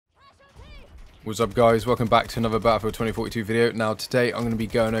What's up guys, welcome back to another Battlefield 2042 video. Now today I'm going to be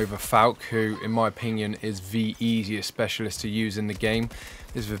going over Falck, who in my opinion is the easiest specialist to use in the game.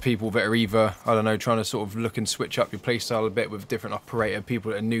 This is for people that are either, I don't know, trying to sort of look and switch up your playstyle a bit with a different operator,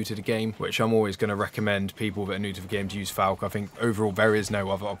 people that are new to the game, which I'm always going to recommend people that are new to the game to use Falck. I think overall there is no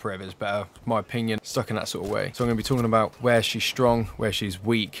other operator that's better, in my opinion, stuck in that sort of way. So I'm going to be talking about where she's strong, where she's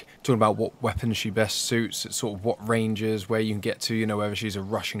weak, talking about what weapons she best suits, sort of what ranges, where you can get to, you know, whether she's a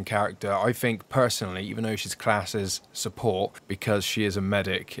Russian character. I think personally, even though she's classed as support, because she is a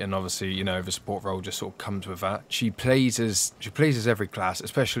medic, and obviously, you know, the support role just sort of comes with that, she plays as every class,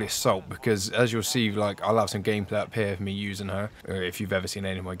 especially assault, because as you'll see, like, I'll have some gameplay up here of me using her, or if you've ever seen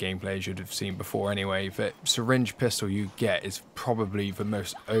any of my gameplays, you'd have seen before anyway. The syringe pistol you get is probably the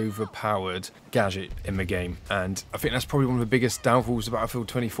most overpowered gadget in the game, and I think that's probably one of the biggest downfalls of Battlefield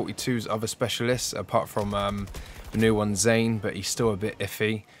 2042's other specialists, apart from the new one, Zane, but he's still a bit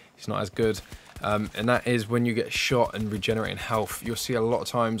iffy, he's not as good. And that is when you get shot and regenerating health. You'll see a lot of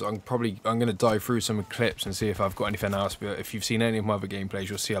times, I'm going to dive through some clips and see if I've got anything else, but if you've seen any of my other gameplays,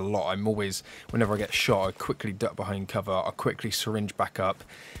 you'll see a lot. I'm always, whenever I get shot, I quickly duck behind cover, I quickly syringe back up,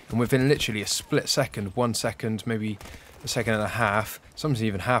 and within literally a split second, 1 second, maybe a second and a half, sometimes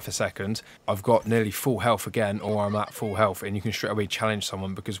even half a second, I've got nearly full health again, or I'm at full health, and you can straight away challenge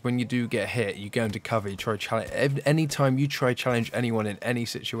someone, because when you do get hit, you go into cover, you try to challenge. Anytime you try to challenge anyone in any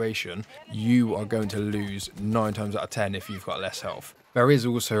situation, you are going to lose 9 times out of 10 if you've got less health. There is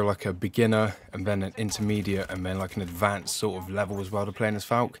also like a beginner, and then an intermediate, and then like an advanced sort of level as well to playing as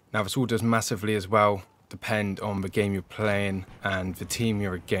Falck. Now this all does massively as well depend on the game you're playing, and the team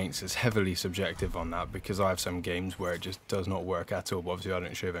you're against is heavily subjective on that, because I have some games where it just does not work at all, but obviously I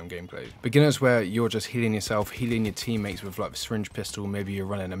don't show them gameplays. Beginners, where you're just healing yourself, healing your teammates with like the syringe pistol, maybe you're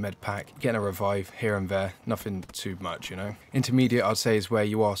running a med pack, getting a revive here and there, nothing too much, you know. Intermediate, I'd say, is where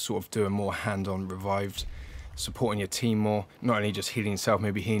you are sort of doing more hand-on revives, supporting your team more, not only just healing yourself,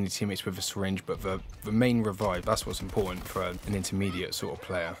 maybe healing your teammates with a syringe, but the main revive, that's what's important for an intermediate sort of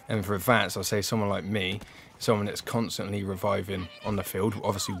player. And for advanced, I'll say someone like me, someone that's constantly reviving on the field,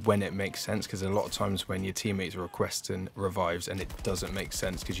 obviously when it makes sense, because a lot of times when your teammates are requesting revives and it doesn't make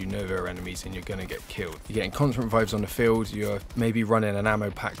sense because you know there are enemies and you're going to get killed. You're getting constant revives on the field, you're maybe running an ammo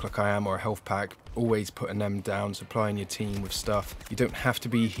pack like I am, or a health pack, always putting them down, supplying your team with stuff. You don't have to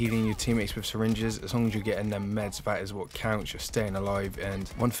be healing your teammates with syringes, as long as you're getting them meds, that is what counts, you're staying alive. And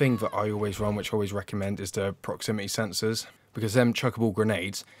one thing that I always run, which I always recommend, is the proximity sensors, because them chuckable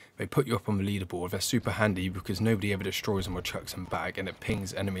grenades, they put you up on the leaderboard. They're super handy because nobody ever destroys them or chucks them back, and it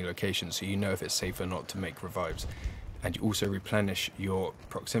pings enemy locations, so you know if it's safe or not to make revives. And you also replenish your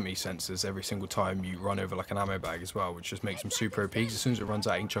proximity sensors every single time you run over like an ammo bag as well, which just makes them super OP. As soon as it runs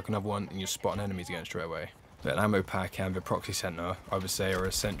out, you can chuck another one and you're spotting enemies again straight away. But an ammo pack and the proxy center, I would say, are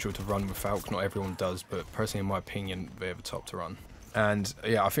essential to run with Falck. Not everyone does, but personally, in my opinion, they're the top to run. And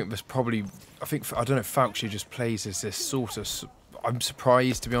yeah, I think there's probably, I don't know, Falck, she just plays as this sort of, I'm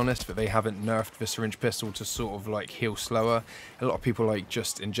surprised, to be honest, that they haven't nerfed the syringe pistol to sort of like heal slower. A lot of people like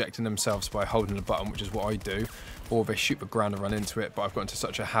just injecting themselves by holding the button, which is what I do, or they shoot the ground and run into it, but I've got into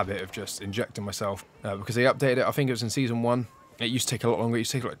such a habit of just injecting myself, because they updated it, I think it was in Season 1. It used to take a lot longer. It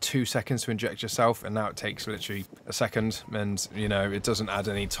used to take like 2 seconds to inject yourself, and now it takes literally a second, and you know, it doesn't add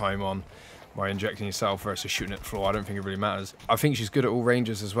any time on by injecting yourself versus shooting at the floor. I don't think it really matters. I think she's good at all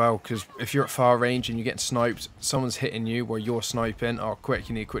ranges as well, because if you're at far range and you're getting sniped, someone's hitting you while you're sniping, oh quick,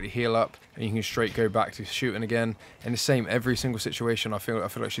 you need to quickly heal up, and you can straight go back to shooting again. And the same every single situation. I feel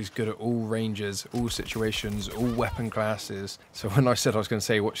like she's good at all ranges, all situations, all weapon classes. So when I said I was going to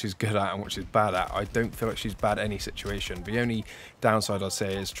say what she's good at and what she's bad at, I don't feel like she's bad at any situation. The only downside I'd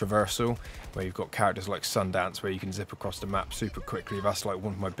say is traversal, where you've got characters like Sundance where you can zip across the map super quickly. That's like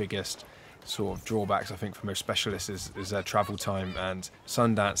one of my biggest sort of drawbacks, I think, for most specialists is their travel time, and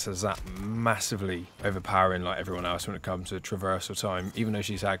Sundance has that massively overpowering like everyone else when it comes to traversal time, even though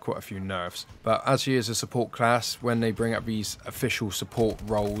she's had quite a few nerfs. But as she is a support class, when they bring up these official support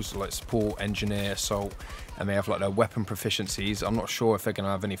roles like support, engineer, assault, and they have like their weapon proficiencies, I'm not sure if they're going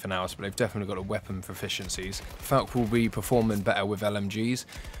to have anything else, but they've definitely got the weapon proficiencies. Falck will be performing better with LMGs,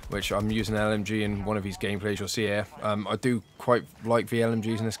 which I'm using an LMG in one of these gameplays you'll see here. I do quite like the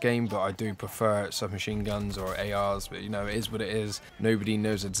LMGs in this game, but I do prefer submachine guns or ARs, but you know, it is what it is. Nobody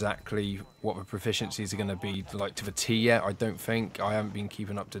knows exactly what the proficiencies are going to be like to the T yet, I don't think. I haven't been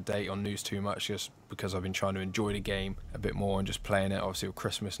keeping up to date on news too much, just because I've been trying to enjoy the game a bit more and just playing it. Obviously with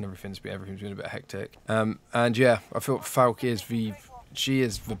Christmas and everything's been a bit hectic. And yeah, I feel Falck is she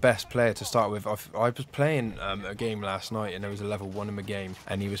is the best player to start with. I was playing a game last night, and there was a level 1 in the game,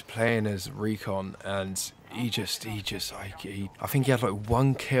 and he was playing as Recon, and he just I think he had like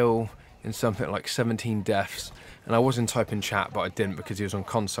 1 kill in something like 17 deaths. And I was in type in chat, but I didn't because he was on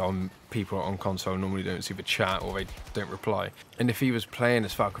console, and people on console normally don't see the chat or they don't reply. And if he was playing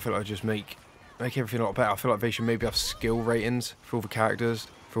as Falck, I feel like I'd just make everything a lot better. I feel like they should maybe have skill ratings for all the characters,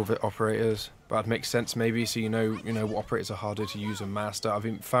 for all the operators. But that'd make sense maybe, so you know what operators are harder to use and master. I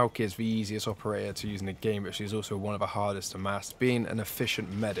think Falck is the easiest operator to use in the game, but she's also one of the hardest to master. Being an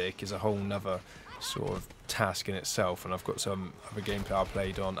efficient medic is a whole nother sort of task in itself, and I've got some other gameplay I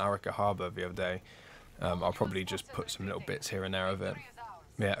played on Arica Harbour the other day. I'll probably just put some little bits here and there of it.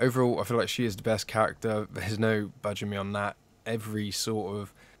 Yeah, overall I feel like she is the best character. There's no budging me on that. Every sort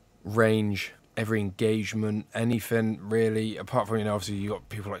of range, every engagement, anything really, apart from, obviously you got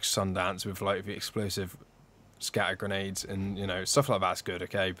people like Sundance with like the explosive scatter grenades and stuff like that's good,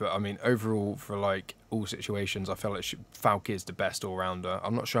 okay, but I mean overall for like all situations I feel like Falck is the best all-rounder.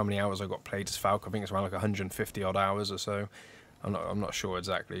 I'm not sure how many hours I got played as Falck. I think it's around like 150 odd hours or so. I'm not sure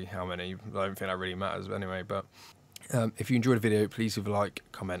exactly how many. I don't think that really matters anyway, but if you enjoyed the video, please leave a like,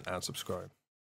 comment and subscribe.